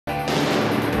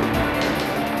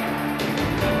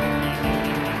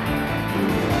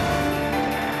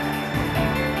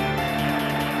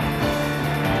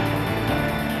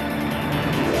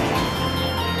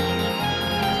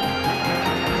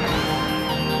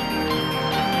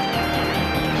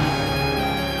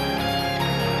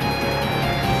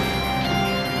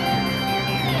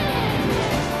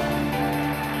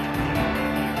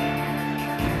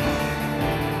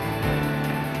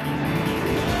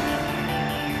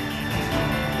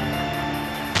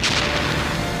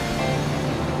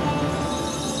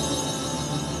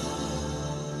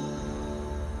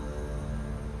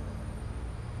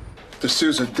The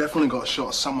Sousa definitely got a shot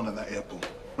of someone at that airport,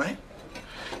 right?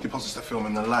 Deposits the film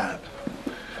in the lab.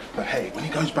 But hey, when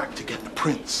he goes back to get the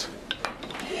prints,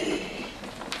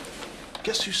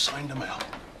 guess who signed them out?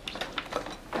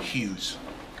 Hughes.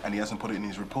 And he hasn't put it in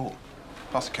his report.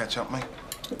 Pass the catch up, mate.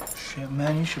 Shit,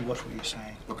 man, you should watch what you're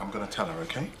saying. Look, I'm gonna tell her,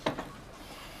 okay?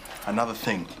 Another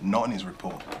thing, not in his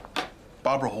report.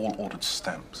 Barbara Hall ordered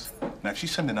stamps. Now, if she's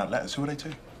sending out letters, who are they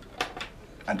to?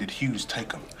 And did Hughes take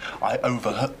them? I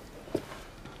overheard...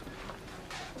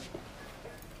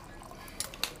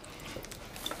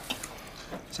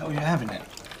 Is that what you're having then?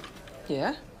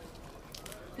 Yeah?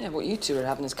 Yeah, what you two are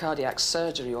having is cardiac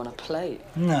surgery on a plate.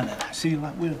 No. See,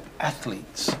 like, we're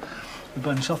athletes. We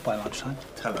burn us off by lunchtime.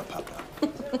 Tell her, Papa.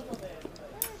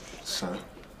 So,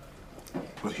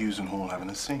 were Hughes and Hall having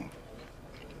a scene?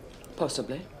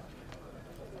 Possibly.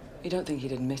 You don't think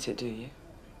he'd admit it, do you?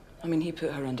 I mean, he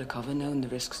put her undercover, knowing the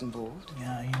risks involved.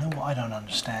 Yeah, you know what I don't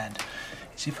understand?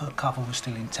 Is if her cover was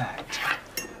still intact,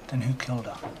 then who killed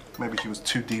her? Maybe she was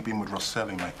too deep in with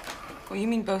Rosselli, mate. Well, you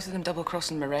mean both of them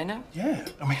double-crossing Moreno? Yeah,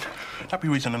 I mean, that'd be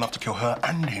reason enough to kill her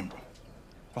and him.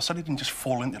 Rosselli didn't just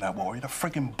fall into that war, he had a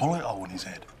friggin' bullet hole in his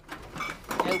head.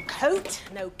 No coat,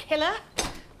 no killer,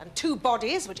 and 2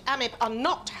 bodies, which AMIP are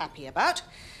not happy about.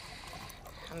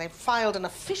 And they've filed an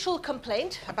official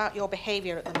complaint about your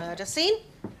behaviour at the murder scene.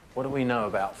 What do we know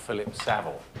about Philip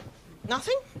Saville?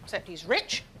 Nothing, except he's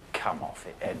rich. Come off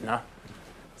it, Edna.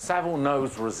 Saville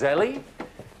knows Roselli.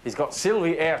 He's got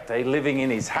Sylvie Erte living in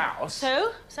his house.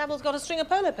 So, Saville's got a string of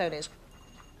polo ponies.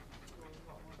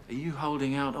 Are you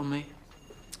holding out on me?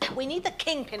 We need the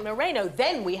kingpin Moreno,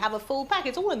 then we have a full pack.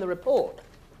 It's all in the report.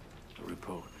 The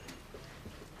report.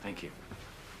 Thank you.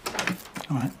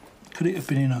 All right. Could it have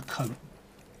been in her coat?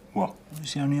 What?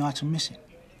 It's the only item missing.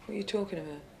 What are you talking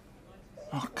about?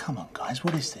 Oh, come on, guys.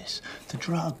 What is this? The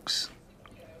drugs.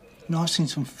 You know, I've seen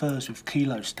some furs with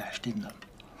kilos stashed in them.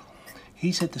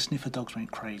 He said the sniffer dogs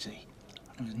went crazy.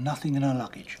 There was nothing in her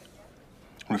luggage.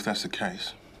 Well, if that's the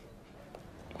case,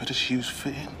 where does Hughes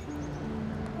fit in?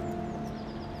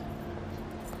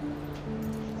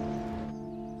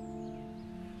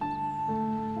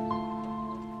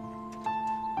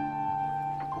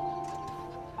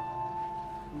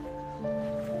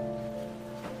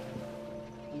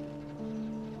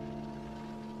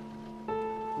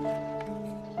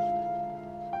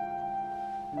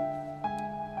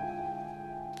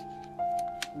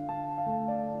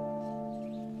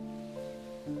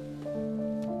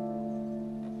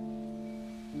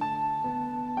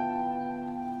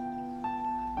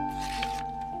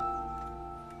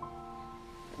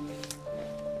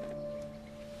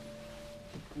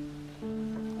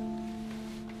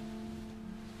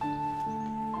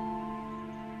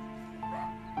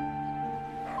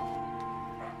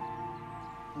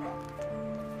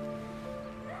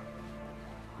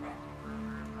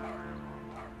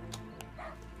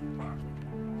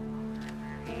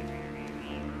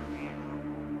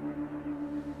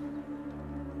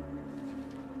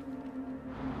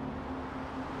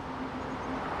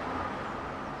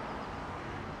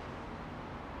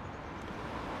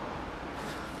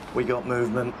 We got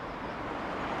movement.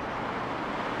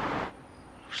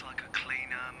 Looks like a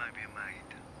cleaner, maybe a maid.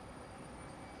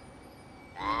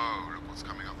 Whoa, look what's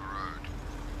coming up the road.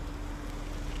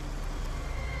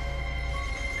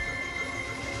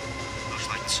 Looks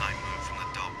like the same move from the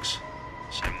dogs.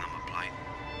 Same number plate.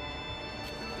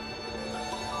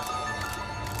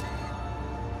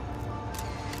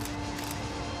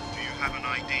 Do you have an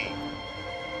ID?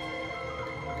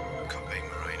 Could be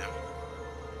Moreno.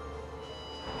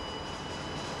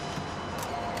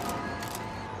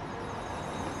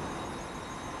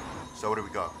 So what do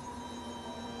we got?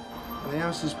 The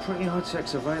house has pretty high-tech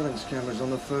surveillance cameras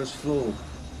on the first floor.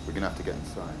 We're gonna have to get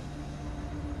inside.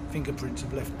 Fingerprints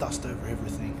have left dust over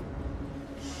everything.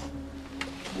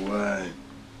 Boy,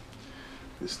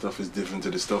 this stuff is different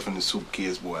to the stuff in the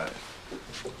suitcase, boy.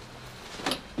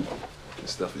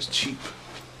 This stuff is cheap.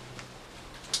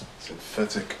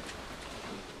 Synthetic.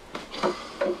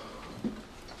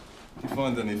 You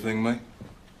find anything, mate?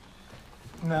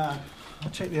 No. I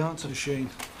checked the answer machine.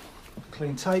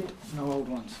 Clean tape, no old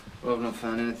ones. Well, I've not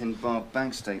found anything bar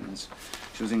bank statements.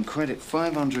 She was in credit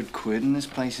 500 quid and this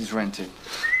place is rented.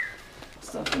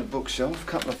 Stuff in a bookshelf, a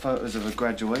couple of photos of her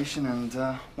graduation and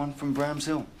one from Bram's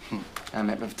Hill.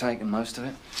 AMIP have taken most of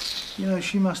it. You know,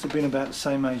 she must have been about the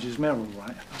same age as Merrill,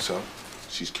 right? So,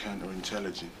 she's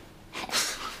counterintelligent.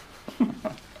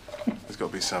 There's got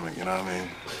to be something, you know what I mean?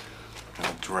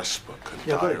 A dress book and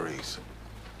diaries.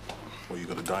 Well, you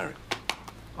got a diary?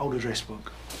 Old address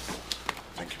book.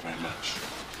 Thank you very much.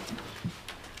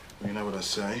 Well, you know what I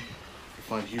say? You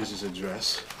find Hughes's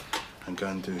address, and go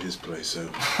and do his place, so...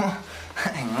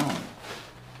 Hang on.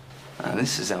 Now,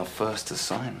 this is our first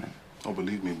assignment. Oh,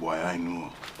 believe me, boy, I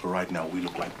know. But right now, we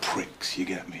look like pricks, you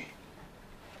get me?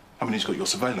 I mean, he's got your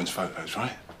surveillance photos,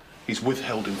 right? He's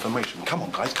withheld information. Come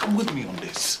on, guys, come with me on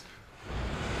this.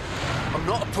 I'm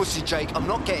not a pussy, Jake. I'm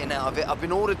not getting out of it. I've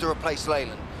been ordered to replace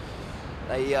Leyland.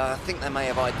 They think they may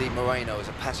have ID'd Moreno as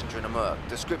a passenger in a Merc.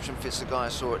 Description fits the guy I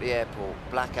saw at the airport.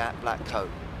 Black hat, black coat.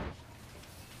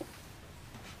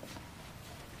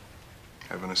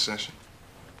 Having a session?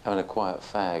 Having a quiet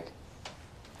fag.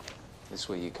 This is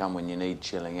where you come when you need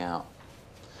chilling out.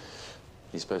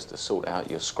 He's supposed to sort out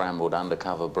your scrambled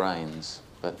undercover brains,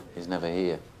 but he's never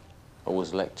here.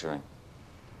 Always lecturing.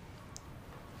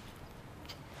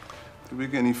 Did we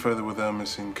get any further with our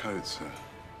missing coat, sir?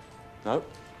 Nope.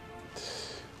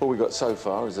 All we got so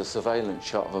far is a surveillance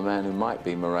shot of a man who might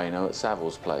be Moreno at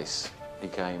Savile's place. He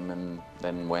came and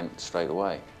then went straight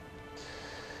away.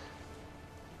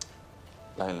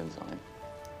 Leyland's on him.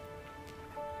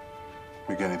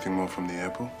 We get anything more from the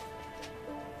airport?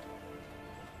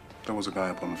 There was a guy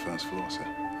up on the first floor, sir.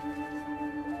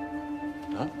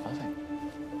 No, nothing.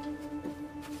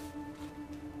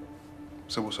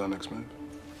 So what's our next move?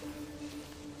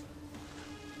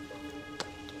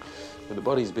 But the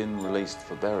body's been released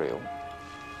for burial.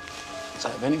 So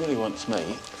if anybody wants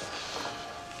me,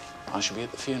 I should be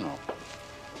at the funeral.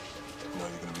 No,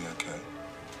 you're gonna be okay.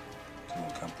 Do you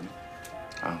want company?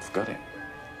 I've got it.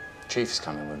 Chief's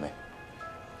coming with me.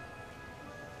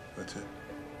 That's it.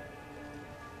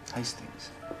 Hastings.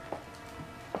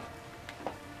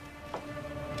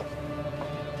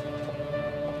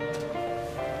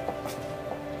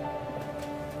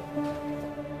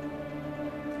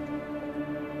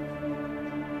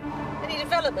 Any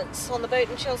developments on the boat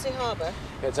in Chelsea Harbour?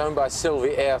 It's owned by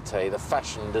Sylvie Erte, the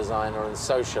fashion designer and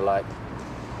socialite.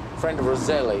 Friend of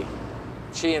Roselli.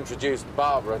 She introduced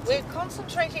Barbara to... We're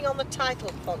concentrating on the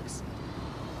title pogs.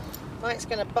 Mike's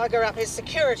going to bugger up his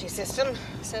security system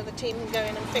so the team can go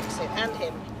in and fix it, and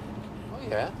him. Oh,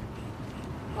 yeah?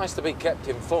 Nice to be kept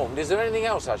informed. Is there anything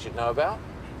else I should know about?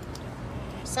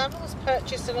 Savile's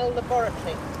purchased an old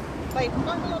laboratory. Paid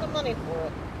quite a lot of money for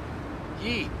it.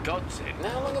 Ye godsend.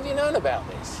 How long have you known about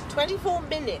this? 24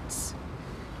 minutes.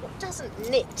 What doesn't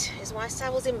knit is why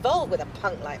Savile's involved with a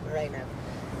punk like Moreno.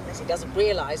 Unless he doesn't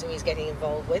realise who he's getting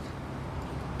involved with.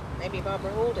 Maybe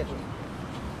Barbara Hall didn't.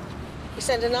 We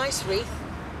send a nice wreath.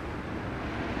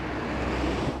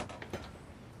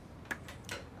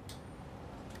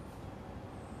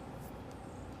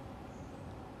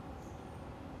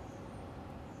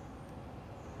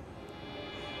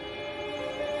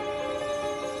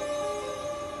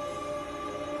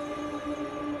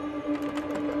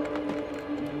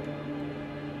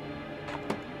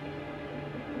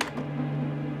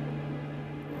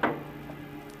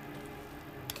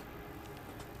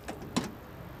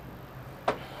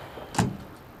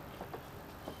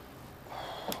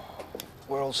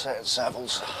 We're all set at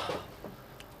Savile's.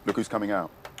 Look who's coming out.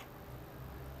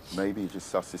 Maybe he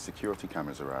just sussed his security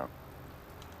cameras are out.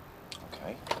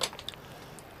 Okay.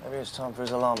 Maybe it's time for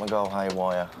his alarm to go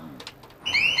haywire.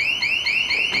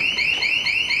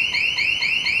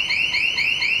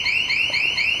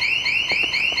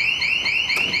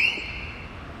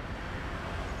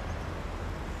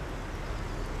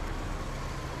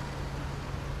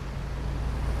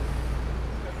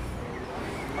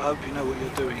 I hope you know what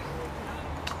you're doing.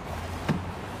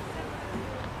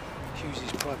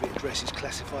 Hughes's private address is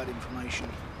classified information.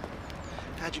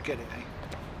 How'd you get it, eh?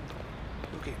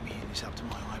 Look at me and it's up to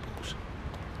my eyeballs.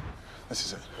 This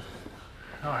is it.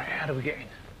 All right, how do we get in?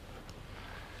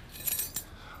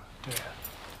 Yeah.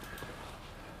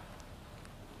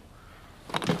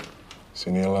 See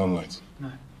any alarm lights?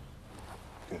 No.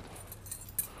 Good.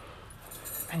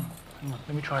 Hang on,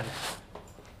 let me try this.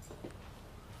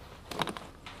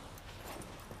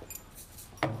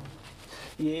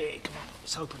 Yeah, come on,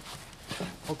 it's open.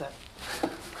 Hold that.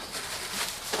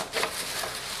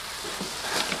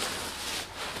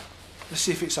 Let's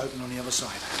see if it's open on the other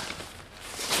side.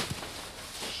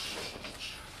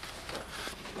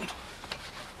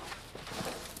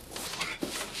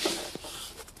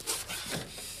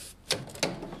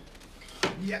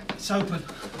 Yeah, it's open.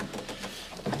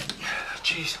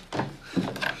 Jeez.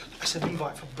 That's an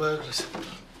invite for burglars.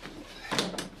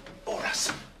 Or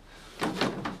us.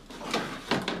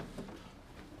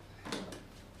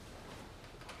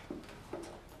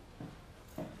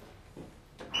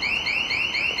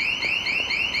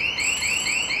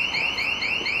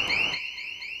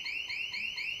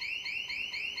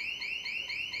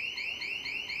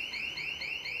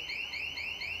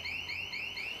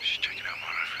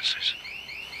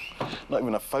 Not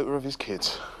even a photo of his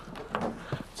kids. Damn.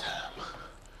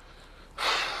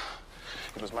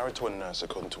 He was married to a nurse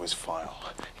according to his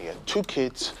file. He had 2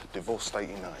 kids, divorced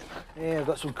 89. Yeah, I've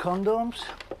got some condoms.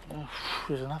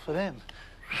 There's enough of them.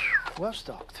 Well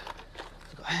stocked.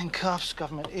 I've got handcuffs,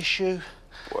 government issue.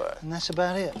 What? And that's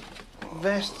about it.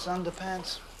 Vests,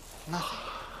 underpants, nothing.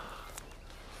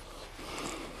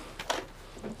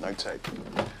 No tape.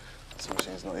 This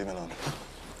machine's not even on.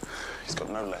 He's got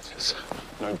no letters,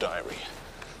 no diary,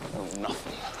 no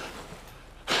nothing.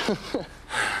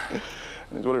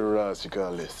 And it's what it was,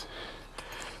 regardless.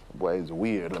 The boy is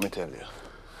weird, let me tell you.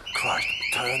 Christ,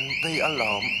 turn the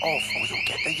alarm off or you'll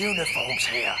get the uniforms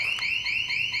here.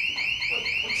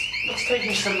 What's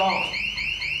taking so long?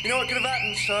 You know what could have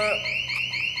happened, sir?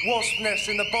 Wasp nest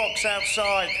in the box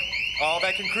outside. Oh,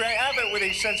 they can create havoc with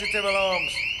these sensitive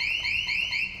alarms.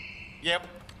 Yep.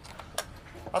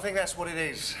 I think that's what it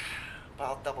is. But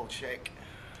I'll double check.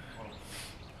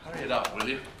 Hurry it up, will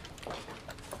you?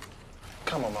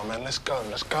 Come on, my man, let's go,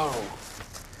 let's go.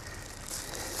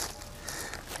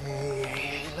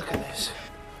 Hey, look at this.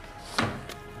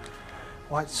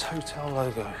 White's hotel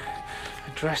logo.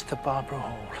 Addressed to Barbara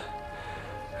Hall.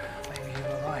 Maybe you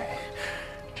were right.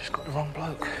 Just got the wrong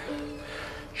bloke.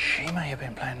 She may have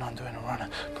been planning on doing a runner,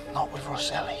 but not with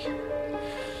Rosselli.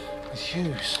 With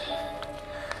Hughes.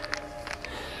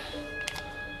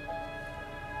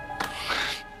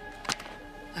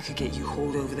 I could get you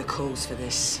hauled over the coals for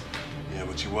this. Yeah,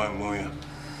 but you won't, will you?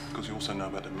 Because you also know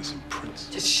about the missing prince.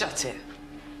 Just shut it.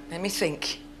 Let me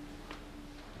think.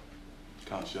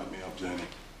 Can't shut me up, Jenny.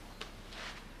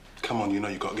 Come on, you know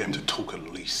you got to get him to talk at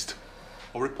least.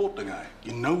 Or report the guy.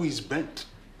 You know he's bent.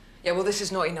 Yeah, well, this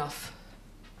is not enough.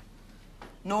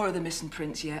 Nor are the missing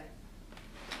prints yet.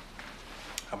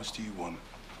 How much do you want?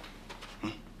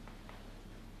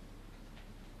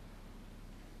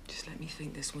 Just let me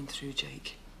think this one through,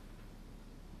 Jake.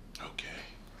 Okay.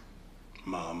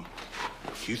 Mum,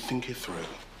 you think it through,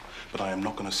 but I am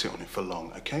not going to sit on it for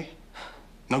long, okay?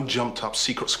 No jumped-up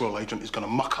secret squirrel agent is going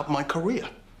to muck up my career.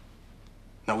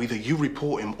 Now, either you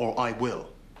report him or I will.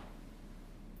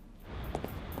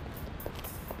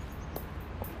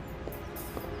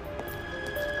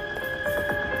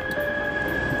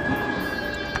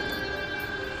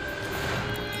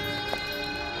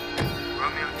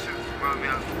 Romeo 2 from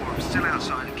Romeo 4. I'm still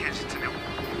outside in Kensington.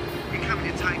 You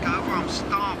coming to take over? I'm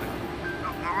starving.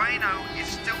 Look, Moreno is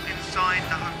still inside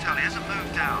the hotel. He hasn't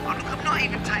moved out. Look, I'm not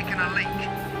even taking a leak.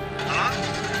 Hello?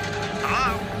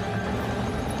 Hello?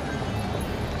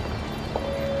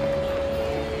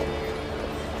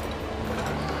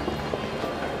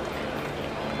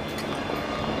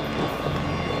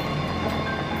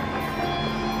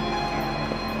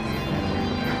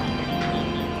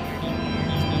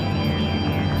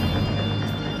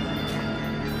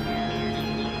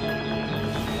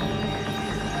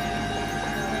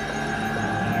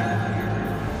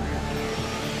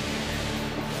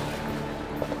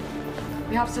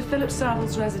 We have Sir Philip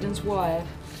Savile's residence wired.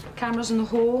 Cameras in the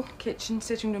hall, kitchen,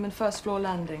 sitting room and first floor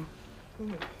landing.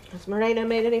 Has Moreno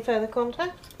made any further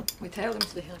contact? We tailed him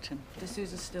to the Hilton.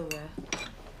 D'Souza's still there.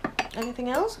 Anything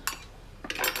else?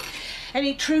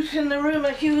 Any truth in the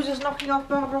rumour Hughes is knocking off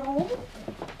Barbara Hall?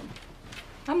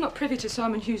 I'm not privy to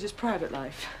Simon Hughes's private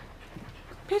life.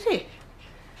 Pity.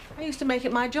 I used to make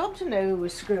it my job to know who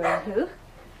was screwing who.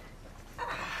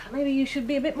 Maybe you should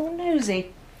be a bit more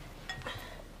nosy.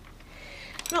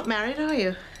 Not married, are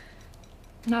you?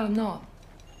 No, I'm not.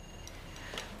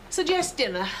 Suggest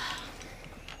dinner.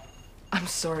 I'm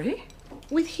sorry?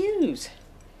 With Hughes.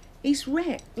 He's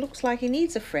wrecked. Looks like he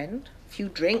needs a friend. A few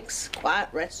drinks, quiet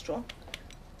restaurant.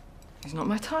 He's not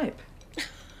my type.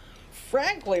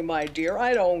 Frankly, my dear,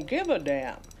 I don't give a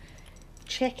damn.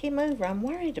 Check him over. I'm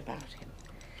worried about him.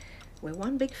 We're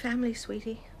one big family,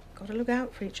 sweetie. Got to look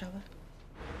out for each other.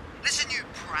 Listen, you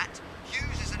prat.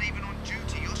 Hughes isn't even on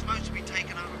duty. You're supposed to be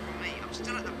taking over from me. I'm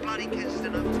still at the bloody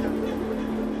Kensington Hotel.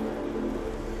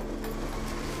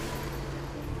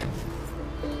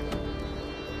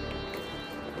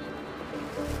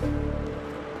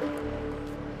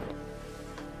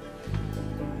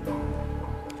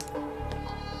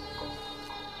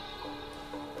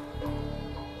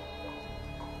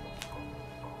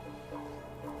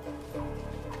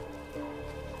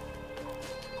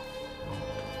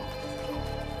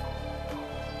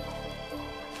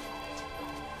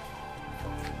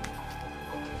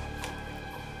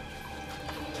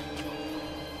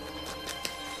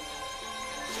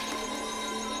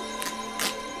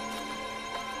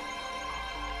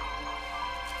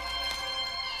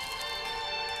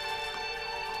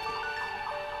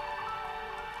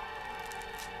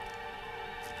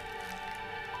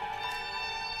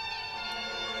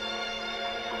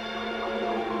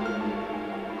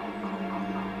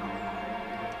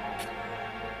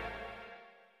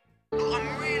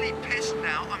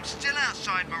 I'm still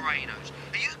outside Moreno's.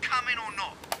 Are you coming or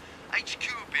not? HQ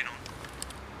have been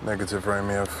on. Negative,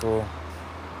 Romeo 4.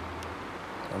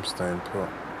 I'm staying put.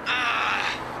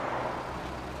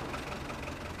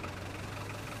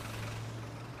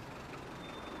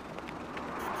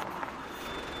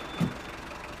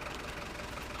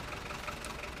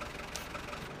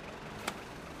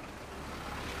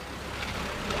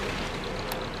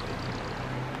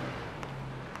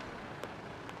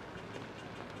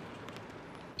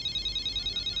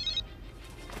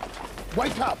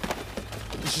 Wake up!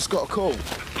 He's just got a call.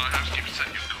 My housekeeper sent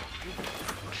you a call.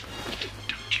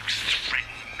 Don't you threaten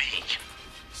me.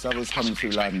 Savills coming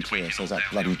through loud and clear, says that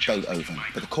bloody Beethoven.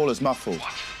 But the caller's muffled.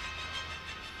 What?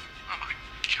 Oh, my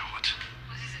God.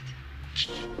 What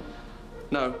is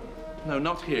it? No,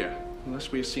 not here. The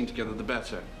less we are seen together, the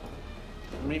better.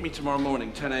 Meet me tomorrow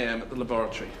morning, 10 a.m. at the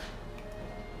laboratory.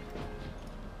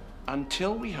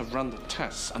 Until we have run the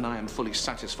tests and I am fully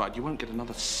satisfied, you won't get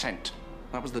another cent.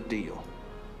 That was the deal.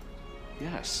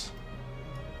 Yes.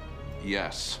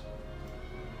 Yes.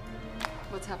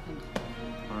 What's happened?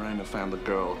 Moreno found the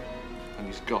girl, and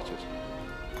he's got it.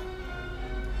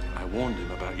 I warned him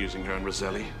about using her and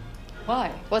Roselli.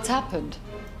 Why? What's happened?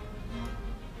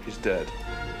 He's dead.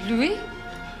 Louis?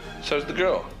 So's the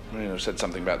girl. Moreno said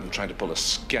something about them trying to pull a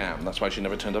scam. That's why she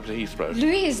never turned up to Heathrow.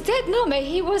 Louis is dead? No, mate,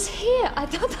 he was here. I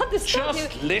don't understand.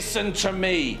 Just listen to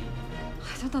me.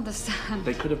 I don't understand.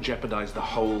 They could have jeopardized the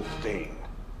whole thing.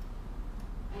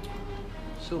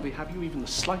 Sylvie, have you even the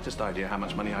slightest idea how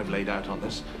much money I've laid out on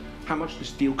this? How much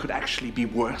this deal could actually be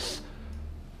worth?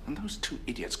 And those two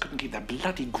idiots couldn't keep their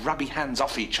bloody grubby hands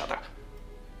off each other.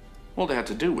 All they had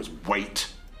to do was wait.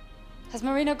 Has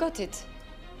Moreno got it?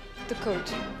 The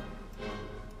coat?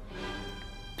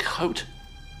 Coat?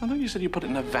 I thought you said you put it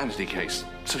in a vanity case,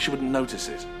 so she wouldn't notice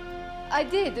it. I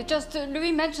did. Just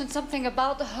Louis mentioned something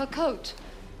about her coat.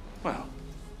 Well,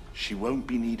 she won't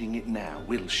be needing it now,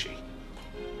 will she?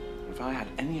 If I had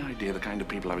any idea the kind of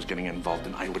people I was getting involved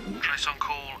in, I wouldn't. Trace on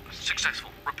call,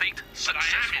 successful. Repeat,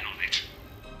 successful. I am in on it.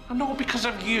 And all because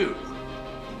of you.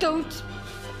 Don't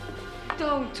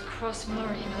cross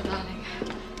Moreno, darling.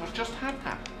 I've just had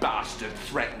that bastard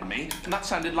threaten me, and that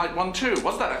sounded like one too.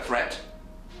 Was that a threat?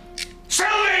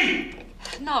 Sylvie!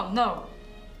 No.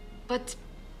 But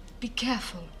be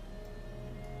careful.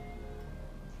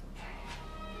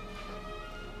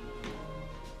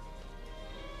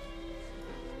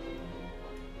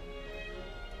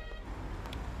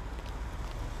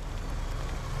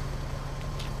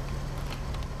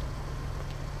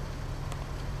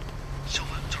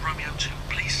 Silver to Romeo 2,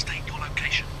 please state your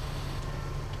location.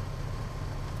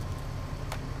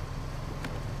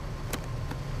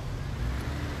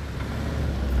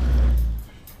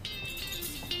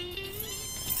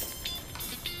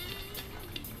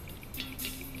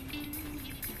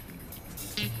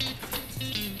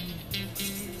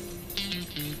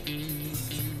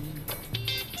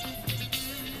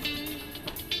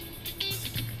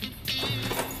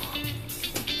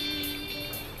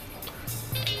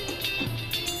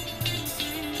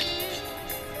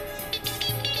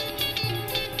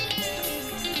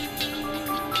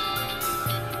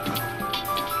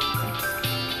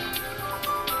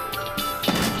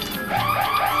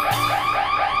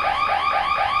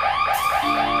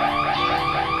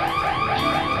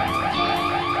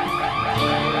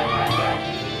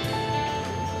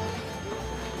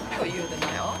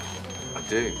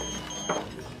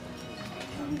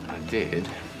 I did.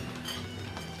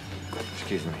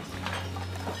 Excuse me.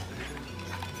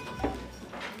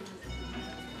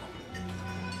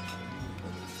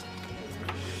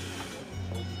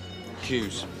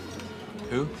 Hughes.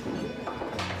 Who?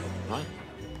 Right.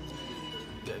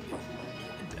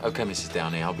 Okay, Mrs.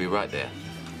 Downey, I'll be right there.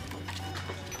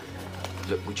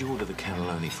 Look, would you order the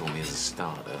cannelloni for me as a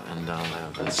starter, and I'll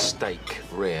have a steak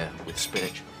rare with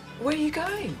spinach. Where are you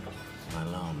going? My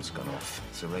alarm's gone off.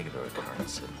 It's a regular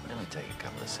occurrence. It'll only take a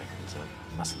couple of seconds.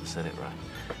 I mustn't have said it right.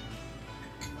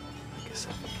 I guess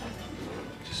I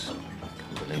just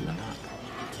can't believe my luck.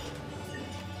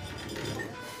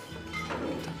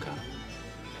 Don't go.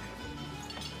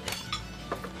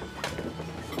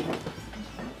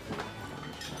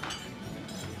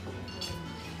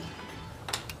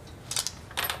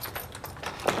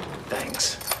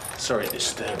 Thanks. Sorry I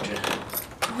disturbed you.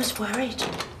 I was worried.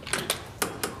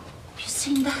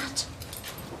 Seen that?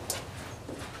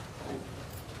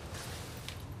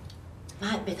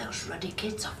 Might be those ruddy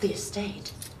kids off the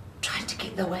estate, trying to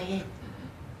get their way in.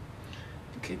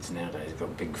 The kids nowadays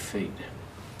got big feet.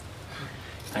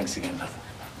 Thanks again, love.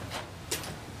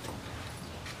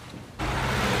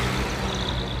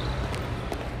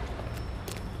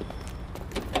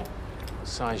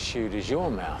 size shoe does your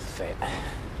mouth fit?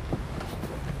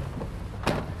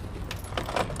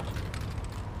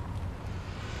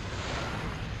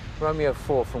 Romeo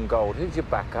 4 from Gold. Who's your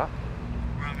backup?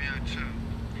 Romeo 2.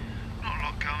 Not a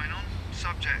lot going on.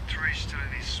 Subject 3 still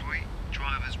in his suite.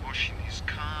 Driver's washing his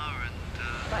car and,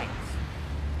 Thanks.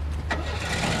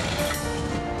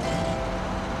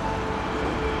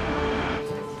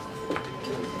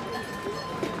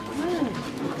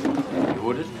 You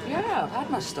ordered? Yeah, I've had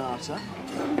my starter.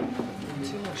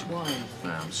 Too much wine.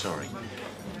 No, I'm sorry.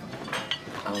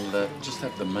 I'll just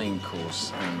have the main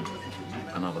course and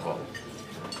another bottle.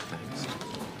 Thanks.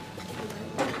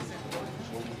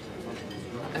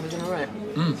 Everything all right?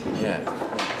 Yeah.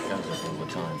 Goes up all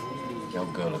the time. The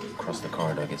old girl across the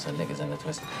corridor gets her knickers in a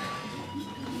twist.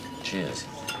 Cheers.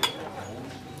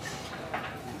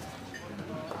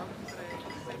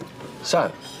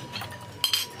 So,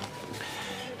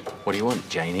 what do you want,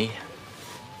 Janie?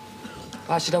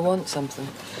 Why should I want something?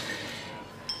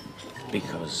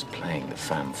 Because playing the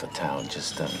femme fatale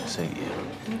just doesn't suit you.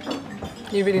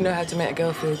 You really know how to make a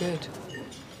girl feel good.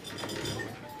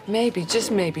 Maybe,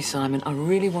 just maybe, Simon, I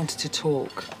really wanted to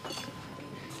talk.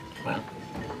 Well,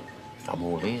 I'm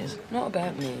all ears. Not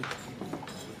about me.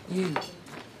 You.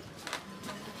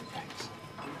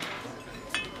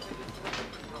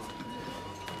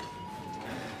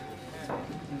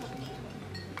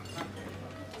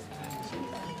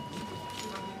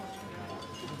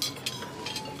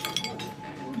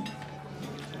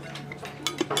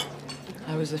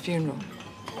 How was the funeral?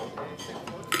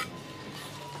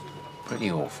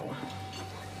 Pretty awful.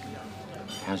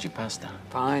 How's your pasta?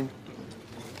 Fine.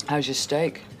 How's your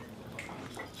steak?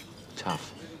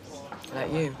 Tough.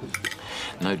 Like you.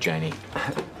 No, Janie.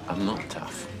 I'm not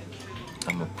tough.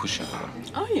 I'm a pushover.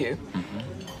 Are you?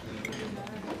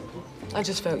 I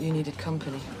just felt you needed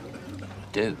company. I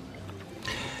do.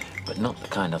 But not the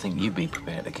kind I think you'd be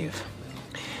prepared to give.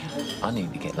 I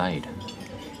need to get laid.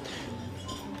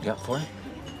 You up for it?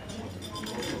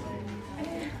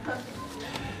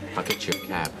 I'll get you a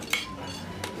cab.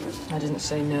 I didn't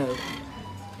say no.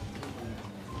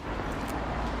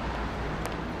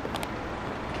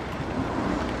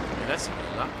 Yeah, that's a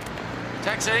bit luck.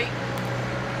 Taxi!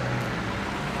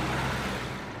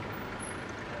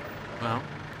 Well,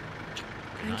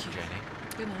 good night, Janie.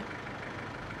 Good night.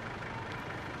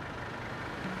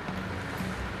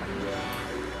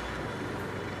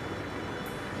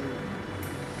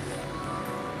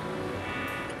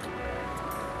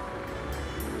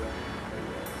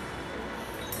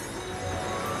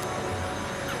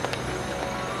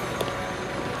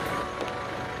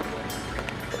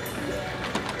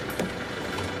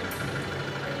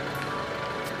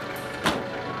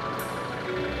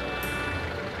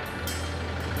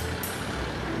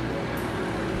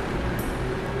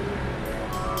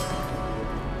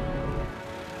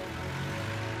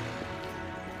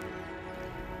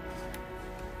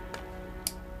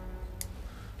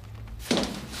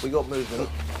 We got movement.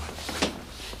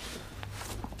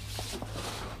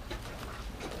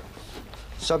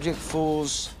 Subject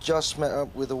 4's just met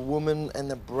up with a woman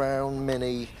in a brown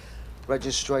Mini.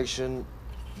 Registration,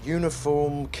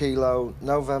 Uniform Kilo,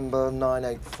 November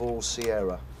 984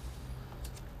 Sierra.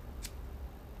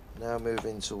 Now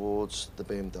moving towards the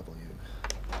BMW.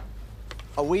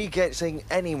 Are we getting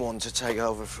anyone to take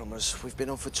over from us? We've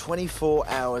been on for 24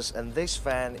 hours and this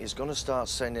van is going to start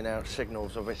sending out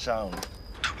signals of its own.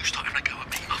 Don't you start having a go at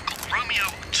me. I've got Romeo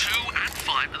 2 and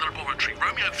 5 in the laboratory.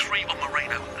 Romeo 3 on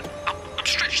Moreno. I'm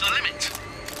stretched to the limit.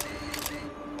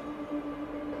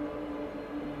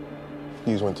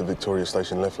 Hughes went to Victoria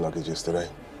Station, left luggage yesterday.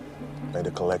 Made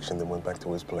a collection, then went back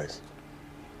to his place.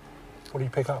 What do you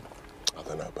pick up? I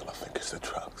don't know, but I think it's the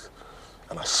drugs.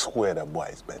 And I swear that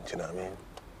white's bent, you know what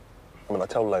I mean? I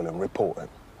tell Leyland, report it.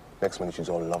 Next minute she's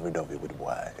all lovey-dovey with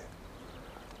White.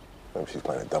 Maybe she's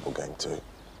playing a double game too.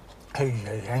 Hey,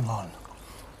 hang on.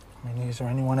 I mean, is there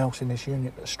anyone else in this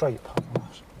unit that's straight apart from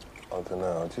us? I don't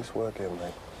know, I'll just work in,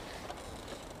 mate.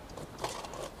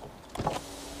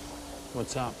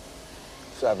 What's up?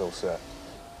 Saville, sir.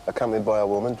 Accompanied by a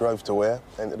woman, drove to where?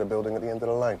 Entered the building at the end of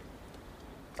the lane.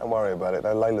 Don't worry about it,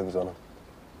 though. Leyland's on him.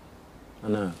 I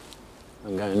know.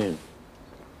 I'm going in.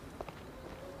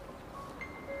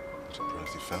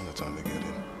 Surprised he found the time to get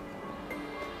in.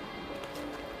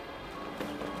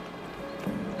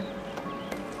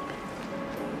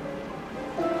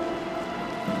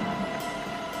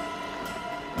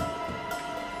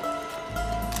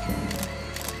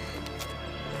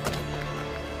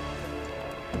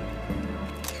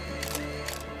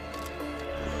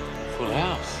 Full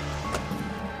house.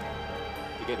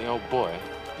 You get the old boy?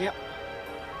 Yep.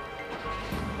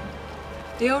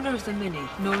 The owner of the Mini,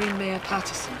 Noreen Mayer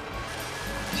Patterson.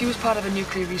 She was part of a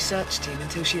nuclear research team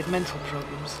until she had mental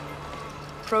problems.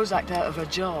 Prozac out of her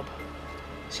job.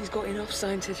 She's got enough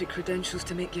scientific credentials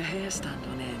to make your hair stand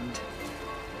on end.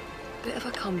 Bit of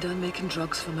a come down making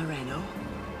drugs for Moreno.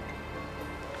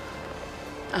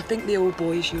 I think the old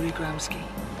boy is Yuri Gramsci.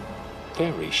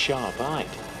 Very sharp-eyed,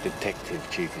 Detective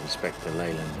Chief Inspector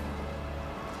Leyland.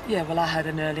 Yeah, well, I had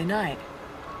an early night.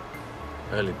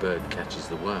 Early bird catches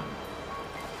the worm.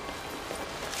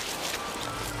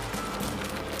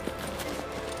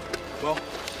 Well,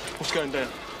 what's going down?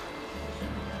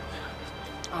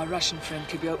 Our Russian friend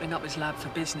could be opening up his lab for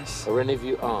business. Are any of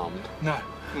you armed? No.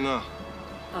 No.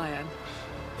 I am.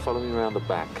 Follow me around the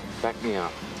back. Back me up.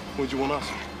 Where do you want us?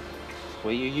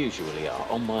 Where you usually are,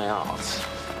 on my arse.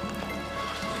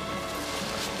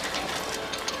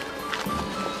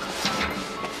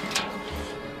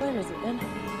 Where is it then?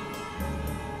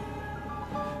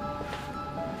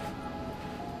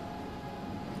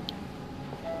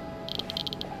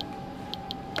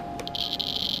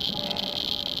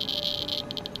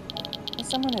 Has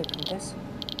someone opened this?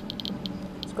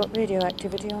 It's got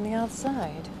radioactivity on the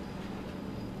outside.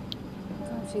 I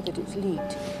can't see that it's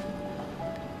leaked.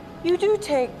 You do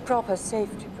take proper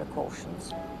safety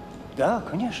precautions. Да,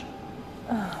 конечно.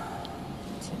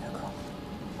 Typical.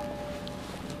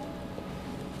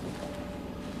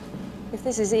 If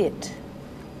this is it,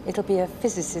 it'll be a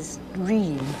physicist's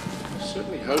dream. I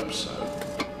certainly hope so.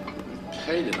 We've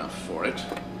paid enough for it.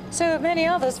 So have many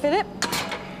others, Philip.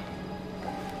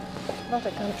 A lot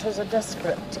of countries are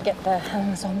desperate to get their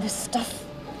hands on this stuff.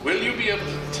 Will you be able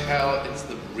to tell it's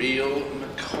the real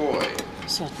McCoy?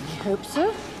 Certainly hope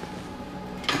so.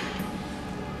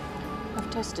 I've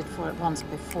tested for it once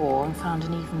before and found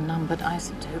an even-numbered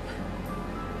isotope.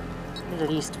 The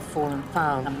Middle East have fallen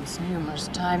foul on this numerous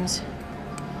times.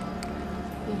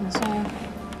 Even so,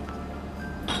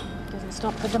 doesn't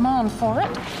stop the demand for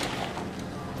it.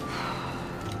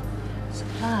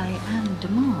 Supply and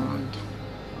demand.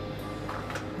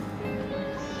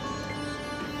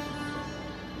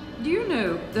 Do you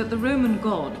know that the Roman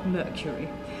god, Mercury,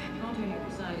 not only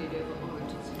presided over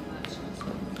orators and merchants,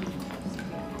 but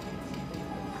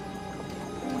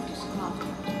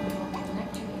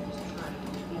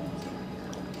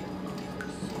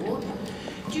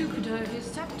Jupiter his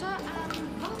scepter, and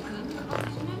Vulcan of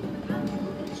his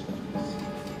mechanical instruments.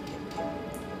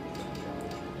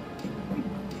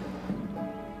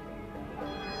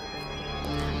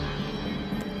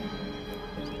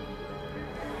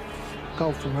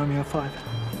 Golf from Romeo 5.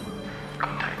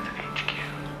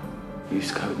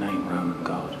 Use code name Roman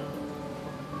God.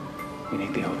 We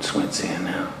need the old sweats here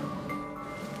now.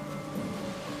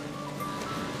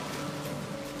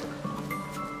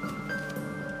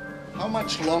 How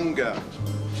much longer?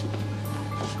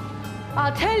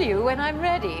 I'll tell you when I'm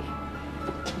ready.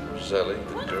 Roselli,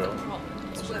 the girl.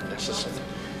 Necessary.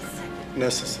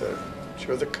 Necessary.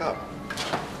 Show the cup.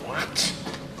 What?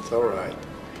 It's all right.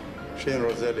 She and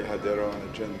Roselli had their own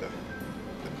agenda.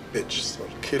 The bitch stole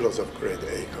kilos of grade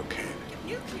A cocaine.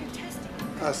 Nuclear testing.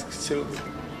 Ask Sylvie.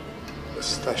 It was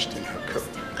stashed in her coat.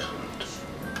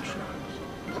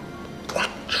 What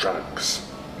drugs?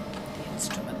 The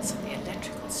instruments and the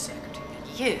electrical circuit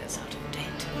are years out of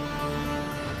date.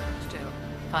 Still,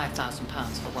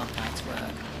 £5,000 for one night's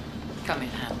work. Come in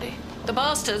handy. The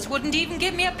bastards wouldn't even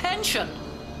give me a pension.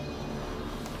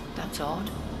 That's odd.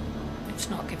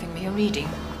 It's not giving me a reading.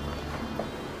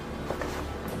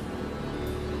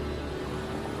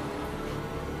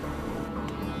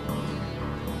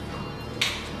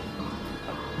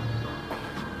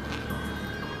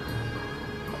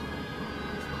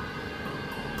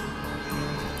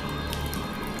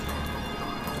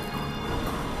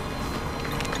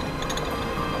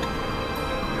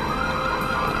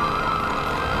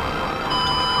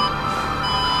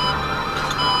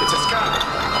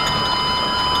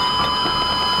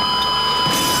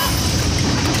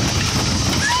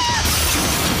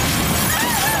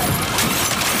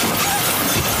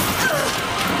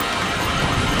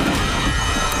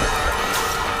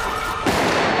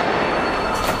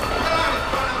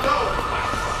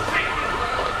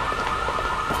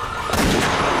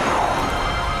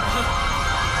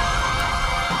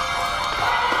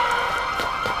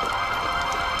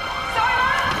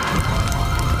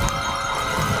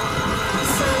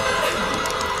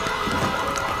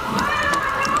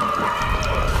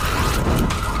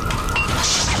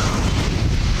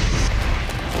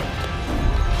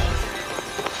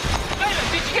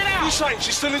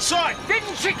 She's still inside!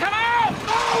 Didn't she come out?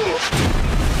 No!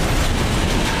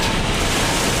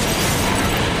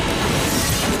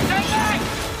 Get in!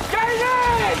 Get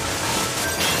in!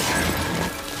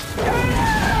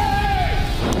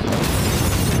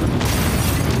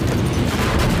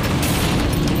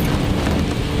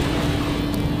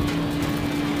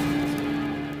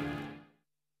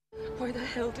 Why the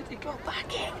hell did he go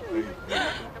back in? Hughes,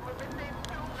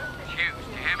 do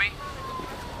you hear me?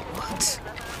 What?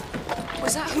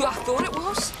 Was that who I thought it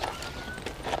was?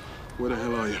 Where the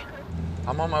hell are you?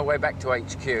 I'm on my way back to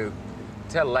HQ.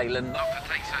 Tell Leyland. Not to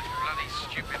take such bloody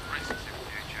stupid risks in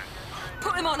future.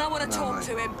 Put him on, I want to talk mate.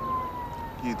 to him.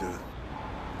 You do it.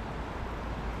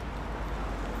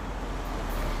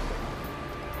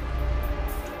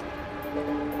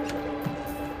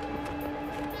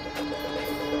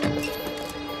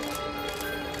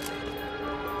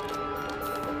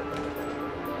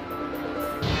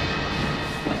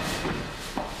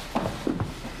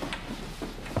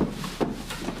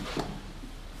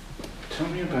 Tell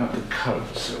me about the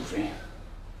code, Sylvie.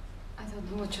 I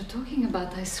don't know what you're talking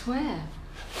about, I swear.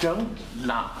 Don't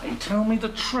lie. Tell me the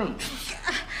truth.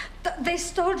 They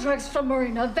stole drugs from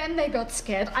Marina, then they got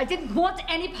scared. I didn't want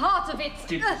any part of it.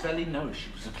 Did Roselli know she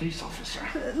was a police officer?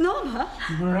 Norma?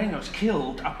 Moreno's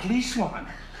killed a policewoman.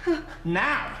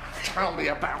 Now, tell me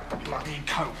about the bloody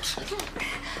coat.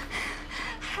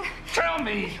 Tell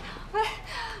me!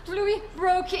 Louis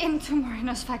broke into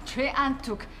Marina's factory and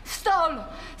stole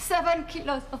 7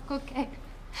 kilos of cocaine.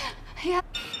 Yeah.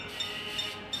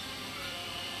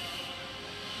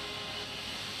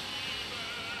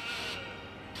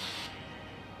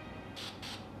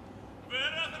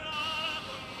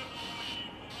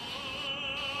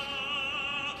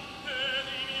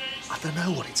 I don't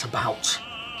know what it's about.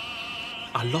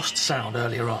 I lost sound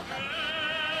earlier on.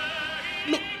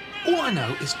 Look, all I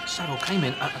know is Savile came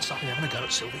in and started having a go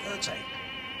at Sylvie Urte.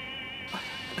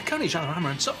 They call each other hammer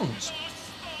and tongs.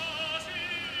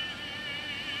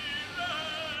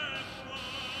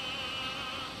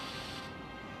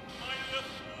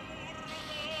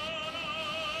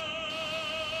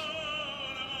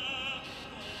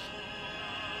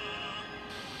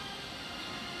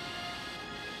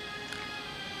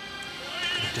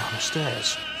 Down the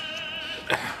stairs.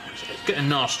 It's getting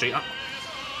nasty. I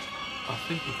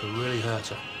think you could really hurt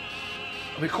her.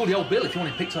 I mean, call the old Bill if you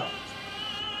want him picked up.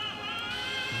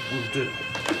 Will do.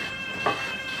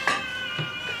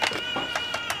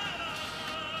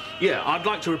 Yeah, I'd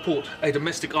like to report a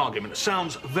domestic argument. It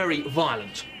sounds very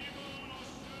violent.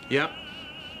 Yeah?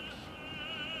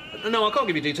 No, I can't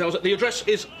give you details. The address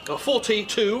is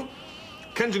 42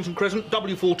 Kensington Crescent,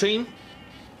 W14.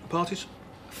 Parties?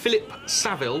 Philip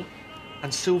Saville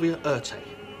and Sylvia Urte.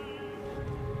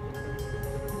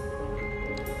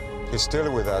 He's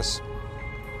still with us.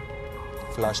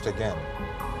 Flashed again.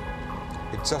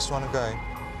 It's just one guy.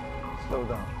 Slow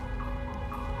down.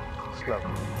 Slow.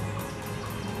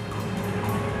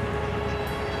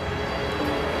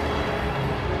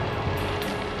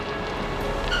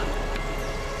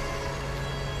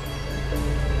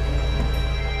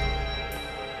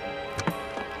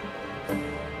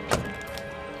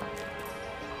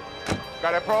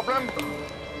 Got a problem?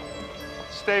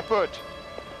 Stay put.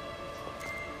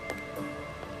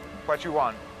 What you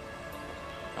want?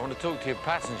 I want to talk to your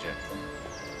passenger.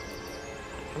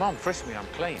 Come on, frisk me, I'm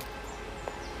clean.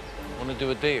 I want to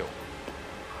do a deal.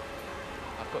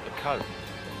 I've got the coat.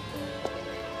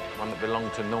 One that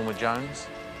belonged to Norma Jones.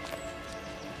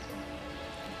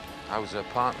 I was her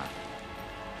partner.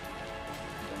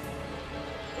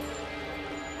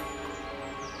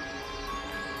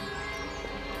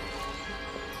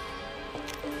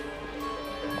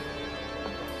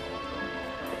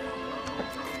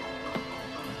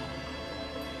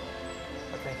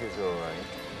 He's all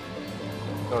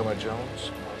right. Norma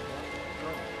Jones.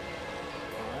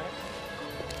 All right.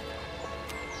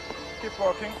 Keep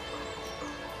walking.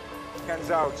 Hands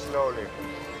out slowly.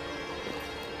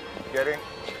 Get in.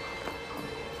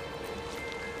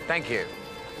 Thank you.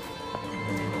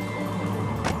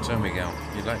 So, Miguel,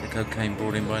 you'd like the cocaine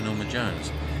brought in by Norma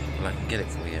Jones? Well, I can get it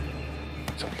for you.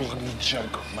 It's a bloody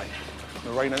joke, mate.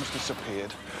 Moreno's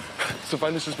disappeared.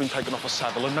 Surveillance has been taken off a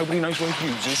saddle and nobody knows where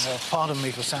Hughes is. Pardon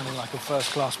me for sounding like a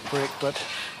first-class prick, but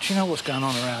do you know what's going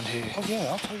on around here? Oh,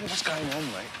 yeah, I'll tell you what's going on,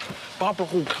 mate. Barbara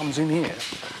Hall comes in here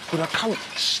with her coat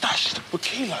stashed with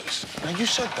kilos. Now, you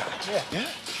said that. Yeah. Yeah?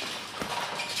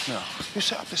 Now, you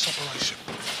set up this operation.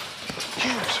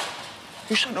 Hughes,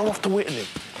 you sent her off to Whittley.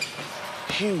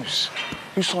 Hughes,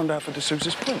 who signed out for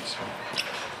D'Souza's prints.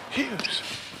 Hughes,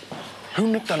 who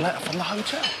nicked the letter from the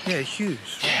hotel. Yeah,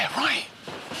 Hughes. Yeah, right.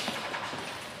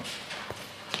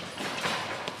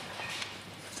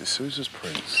 D'Souza's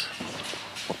prints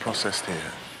were processed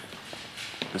here.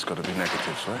 There's got to be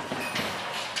negatives, right?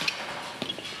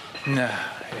 Nah.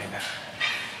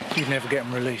 You'd never get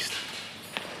them released.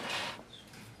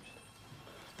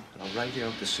 I'm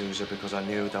radioed the Sousa because I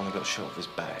knew he'd only got shot of his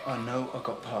back. I know I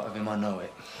got part of him, I know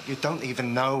it. You don't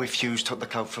even know if Hughes took the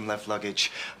coat from left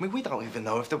luggage. I mean, we don't even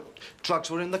know if the drugs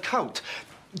were in the coat.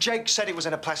 Jake said it was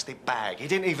in a plastic bag. He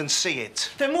didn't even see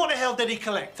it. Then what the hell did he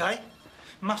collect, eh?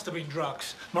 Must have been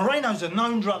drugs. Moreno's a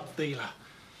known drug dealer.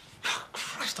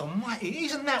 Christ almighty,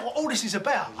 isn't that what all this is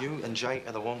about? You and Jake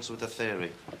are the ones with the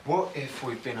theory. What if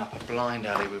we've been up a blind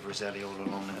alley with Roselli all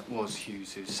along and it was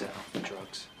Hughes who set up the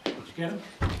drugs? Did you get him?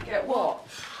 Get what?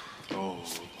 Oh.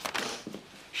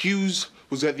 Hughes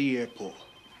was at the airport.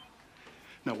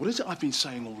 Now, what is it I've been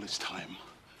saying all this time?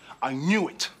 I knew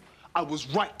it. I was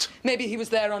right. Maybe he was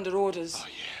there under orders. Oh,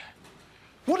 yeah.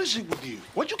 What is it with you?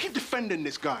 Why'd you keep defending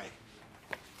this guy?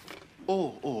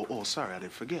 Oh, sorry, I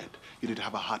didn't forget. You did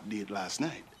have a hot date last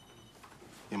night.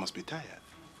 You must be tired.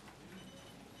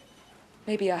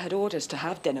 Maybe I had orders to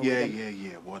have dinner with him.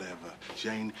 Yeah, whatever.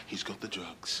 Jane, he's got the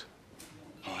drugs.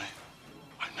 All right?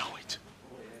 I know it.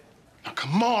 Now,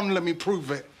 come on, let me prove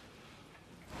it.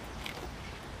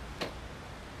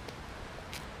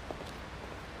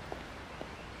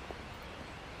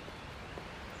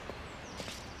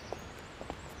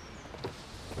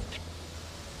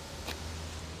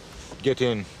 Get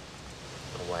in.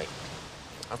 Oh, wait.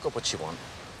 I've got what you want.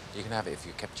 You can have it if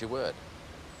you kept your word.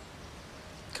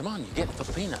 Come on, you get it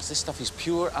for peanuts. This stuff is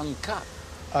pure, uncut.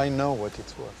 I know what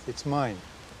it's worth. It's mine.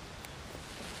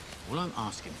 All I'm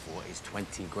asking for is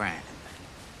 20 grand.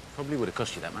 Probably would have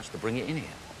cost you that much to bring it in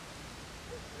here.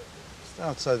 It's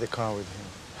outside the car with him.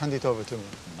 Hand it over to me.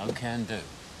 No can do.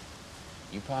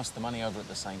 You pass the money over at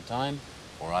the same time,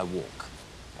 or I walk.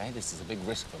 Okay, this is a big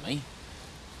risk for me.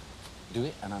 Do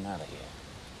it, and I'm out of here.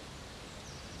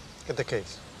 Get the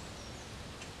case.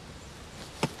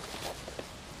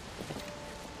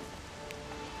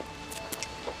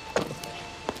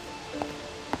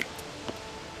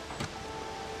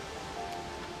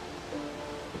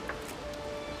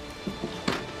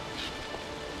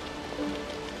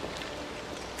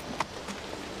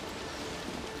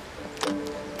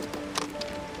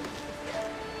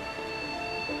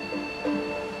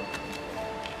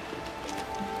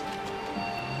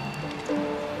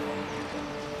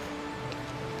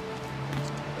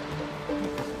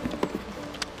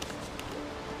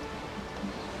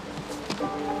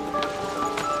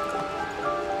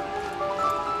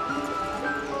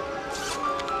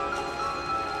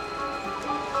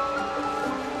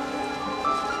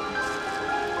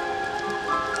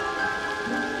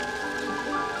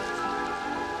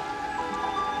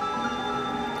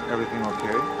 Everything okay?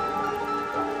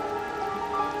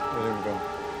 There we go.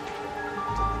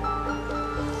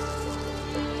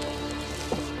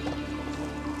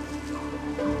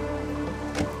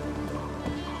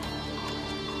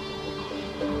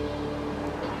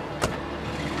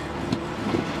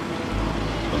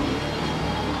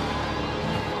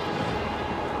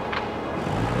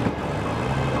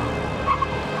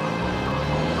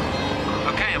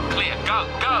 Okay, I'm clear. Go,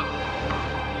 go!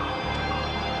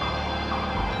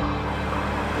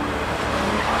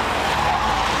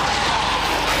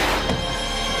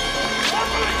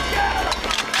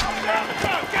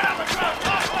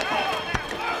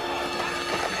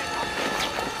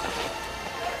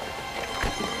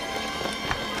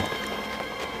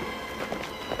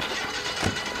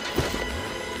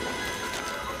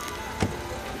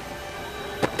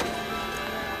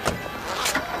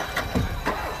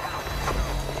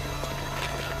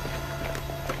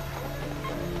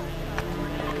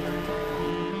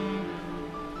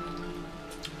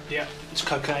 Yeah, it's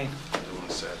cocaine. I don't want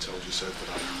to say I told you so, but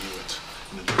I knew it.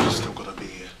 And the drugs still got to be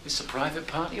here. Is this a private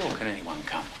party, or can anyone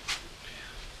come?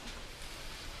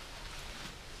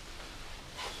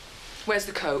 Where's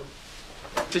the coat?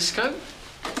 This coat?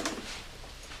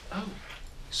 Oh,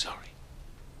 sorry.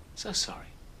 So sorry.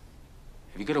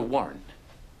 Have you got a warrant?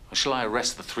 Or shall I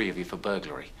arrest the three of you for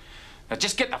burglary? Now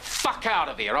just get the fuck out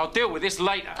of here. I'll deal with this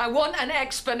later. I want an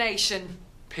explanation.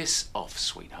 Piss off,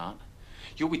 sweetheart.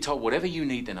 You'll be told whatever you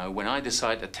need to know when I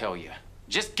decide to tell you.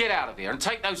 Just get out of here and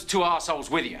take those two arseholes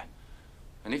with you.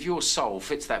 And if your soul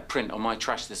fits that print on my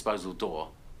trash disposal door,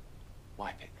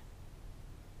 wipe it.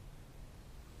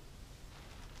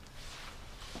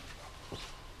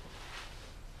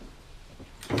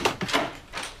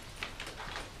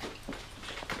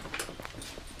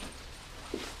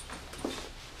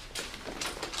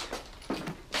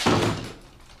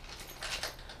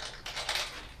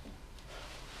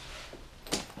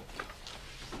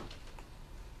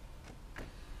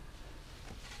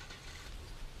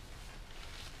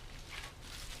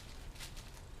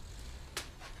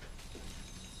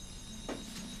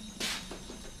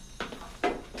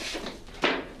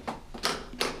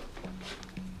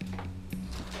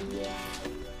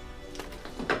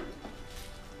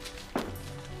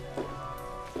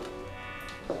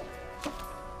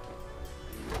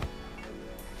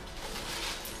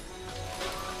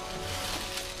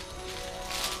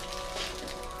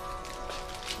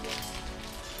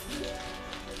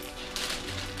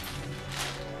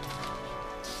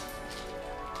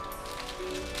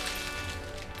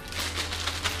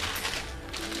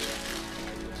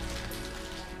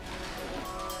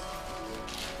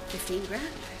 15 grand.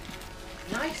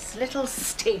 Nice little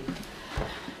sting.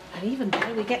 And even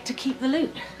though we get to keep the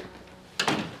loot.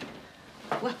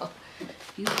 Well,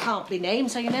 you can't be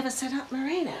named, so you never set up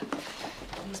Moreno.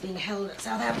 He's being held at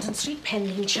Southampton Street,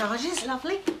 pending charges.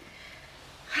 Lovely.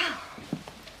 Now,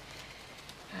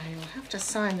 you'll have to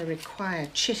sign the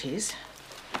required chitties.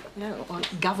 We don't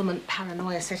want government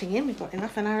paranoia setting in. We've got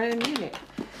enough in our own unit.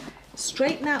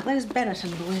 Straighten out those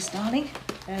Benetton boys, darling.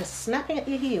 They're snapping at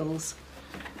your heels.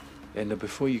 Edna,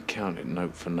 before you count it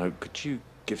note for note, could you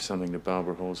give something to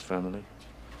Barbara Hall's family?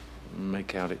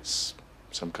 Make out it's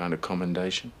some kind of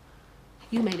commendation?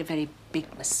 You made a very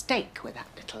big mistake with that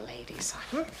little lady,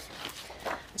 Simon.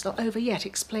 It's not over yet.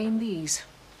 Explain these.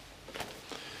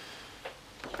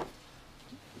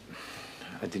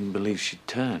 I didn't believe she'd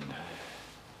turn.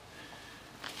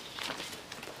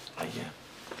 I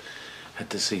had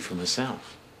to see for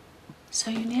myself. So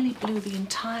you nearly blew the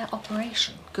entire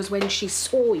operation, because when she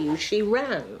saw you, she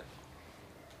ran.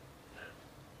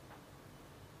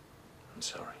 I'm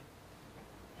sorry.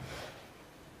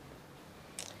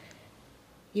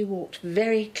 You walked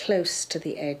very close to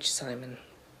the edge, Simon.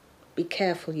 Be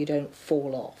careful you don't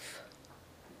fall off.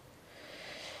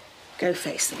 Go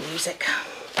face the music.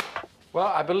 Well,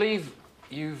 I believe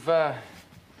you've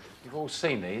all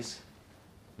seen these.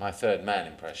 My third man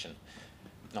impression.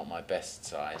 Not my best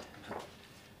side.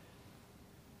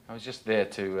 I was just there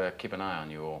to keep an eye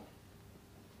on you all.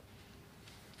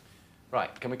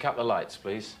 Right, can we cut the lights,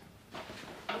 please?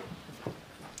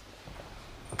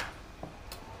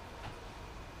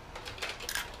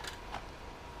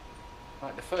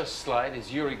 Right, the first slide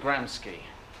is Yuri Gramsci,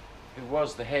 who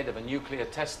was the head of a nuclear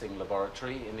testing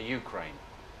laboratory in the Ukraine.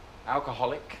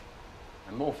 Alcoholic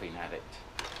and morphine addict.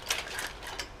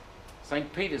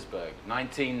 St. Petersburg,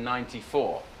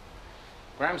 1994.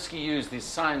 Gramsci used his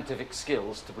scientific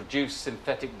skills to produce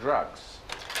synthetic drugs.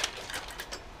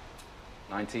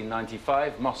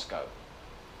 1995, Moscow.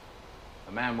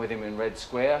 A man with him in Red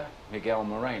Square, Miguel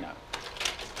Moreno.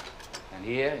 And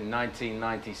here, in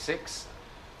 1996,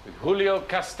 with Julio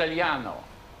Castellano,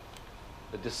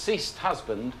 the deceased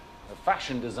husband of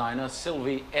fashion designer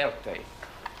Sylvie Erte.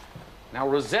 Now,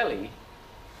 Roselli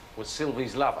was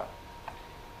Sylvie's lover,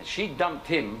 and she dumped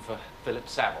him for Philip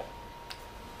Saville.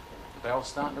 The bell's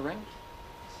starting to ring?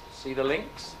 See the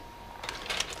links?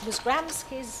 It was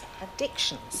Gramsci's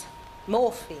addictions,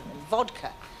 morphine and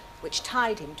vodka, which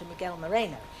tied him to Miguel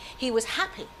Moreno. He was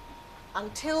happy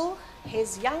until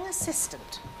his young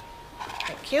assistant,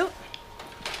 thank you,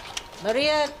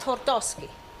 Maria Twardowski,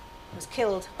 was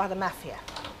killed by the mafia.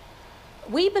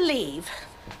 We believe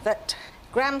that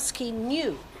Gramsci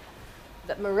knew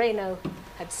that Moreno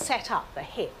had set up the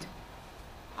hit.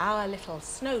 Our little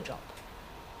snowdrop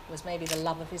was maybe the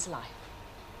love of his life.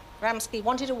 Gramsci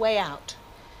wanted a way out,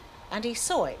 and he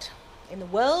saw it in the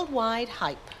worldwide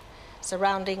hype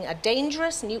surrounding a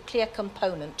dangerous nuclear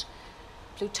component,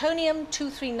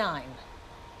 plutonium-239,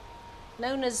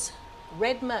 known as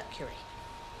red mercury.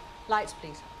 Lights,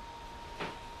 please.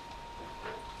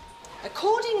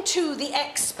 According to the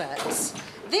experts,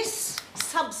 this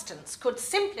substance could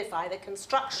simplify the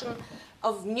construction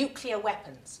of nuclear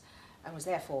weapons and was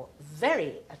therefore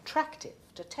very attractive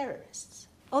to terrorists.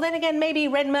 Or then again, maybe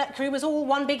red mercury was all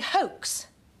one big hoax.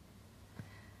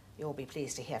 You'll be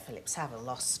pleased to hear Philip Saville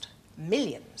lost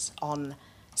millions on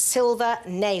silver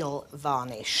nail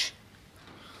varnish.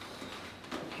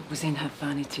 It was in her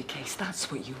vanity case.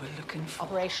 That's what you were looking for.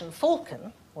 Operation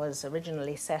Falcon was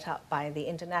originally set up by the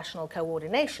International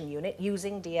Coordination Unit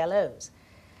using DLOs.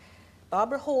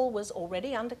 Barbara Hall was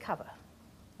already undercover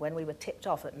when we were tipped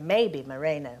off that maybe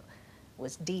Moreno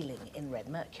was dealing in red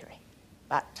mercury.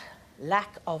 But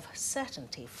lack of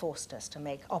certainty forced us to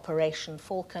make Operation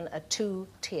Falcon a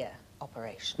two-tier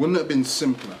operation. Wouldn't it have been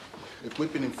simpler if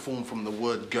we'd been informed from the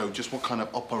word go just what kind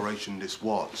of operation this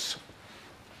was?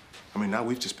 I mean, now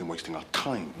we've just been wasting our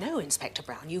time. No, Inspector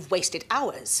Brown, you've wasted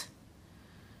hours.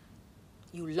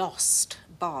 You lost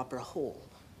Barbara Hall.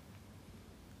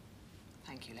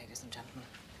 Thank you, ladies and gentlemen.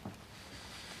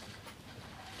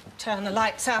 Turn the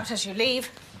lights out as you leave.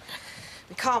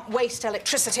 We can't waste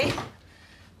electricity.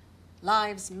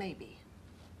 Lives, maybe.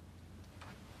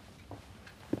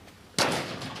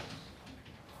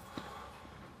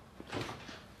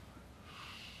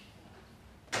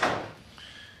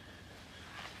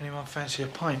 Anyone fancy a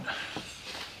pint?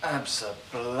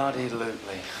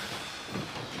 Abso-bloody-lutely.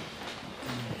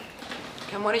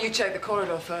 Ken, why don't you check the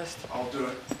corridor first? I'll do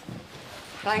it.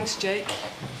 Thanks, Jake.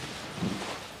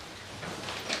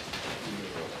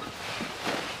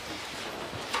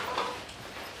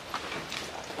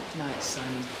 Night,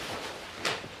 Simon.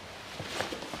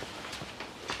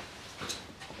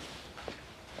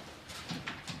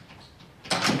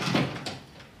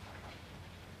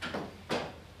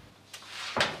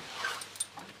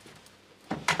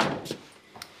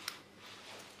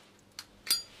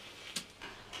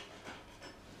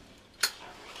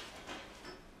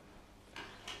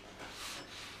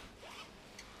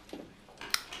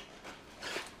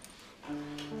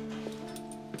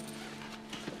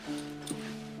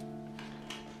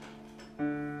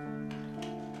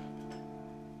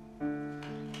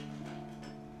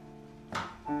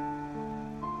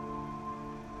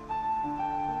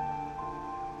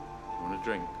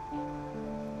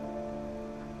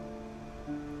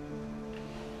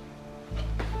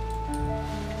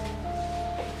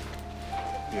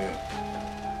 Yeah.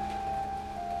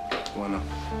 Why not?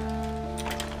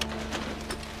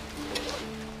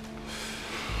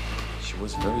 She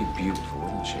was very beautiful,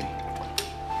 wasn't she?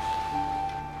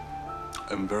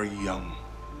 And very young.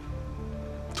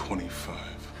 25.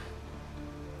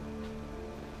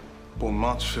 Born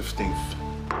March 15th.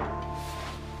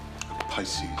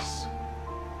 Pisces.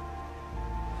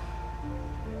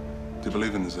 Do you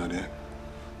believe in the zodiac?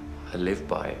 I live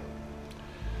by it.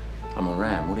 I'm a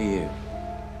ram. What are you?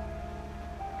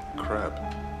 Crab.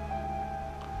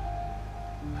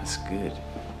 That's good.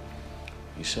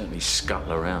 You certainly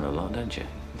scuttle around a lot, don't you?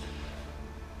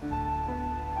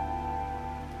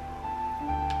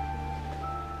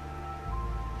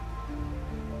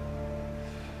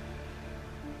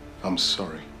 I'm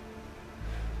sorry.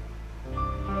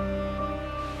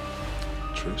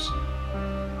 Truce?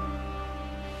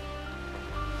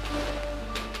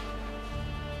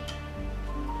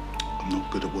 I'm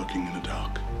not good at working in the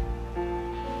dark.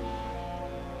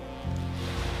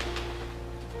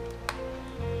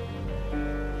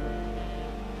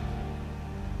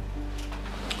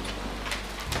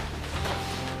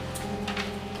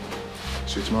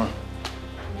 See you tomorrow.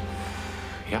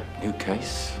 Yep, new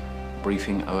case.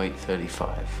 Briefing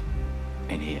 0835.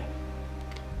 In here.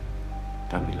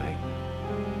 Don't be late.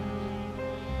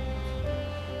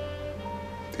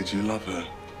 Did you love her?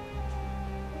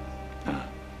 No.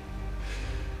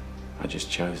 I just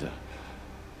chose her.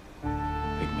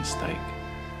 Big mistake.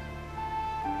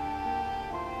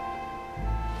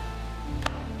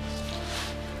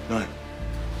 No.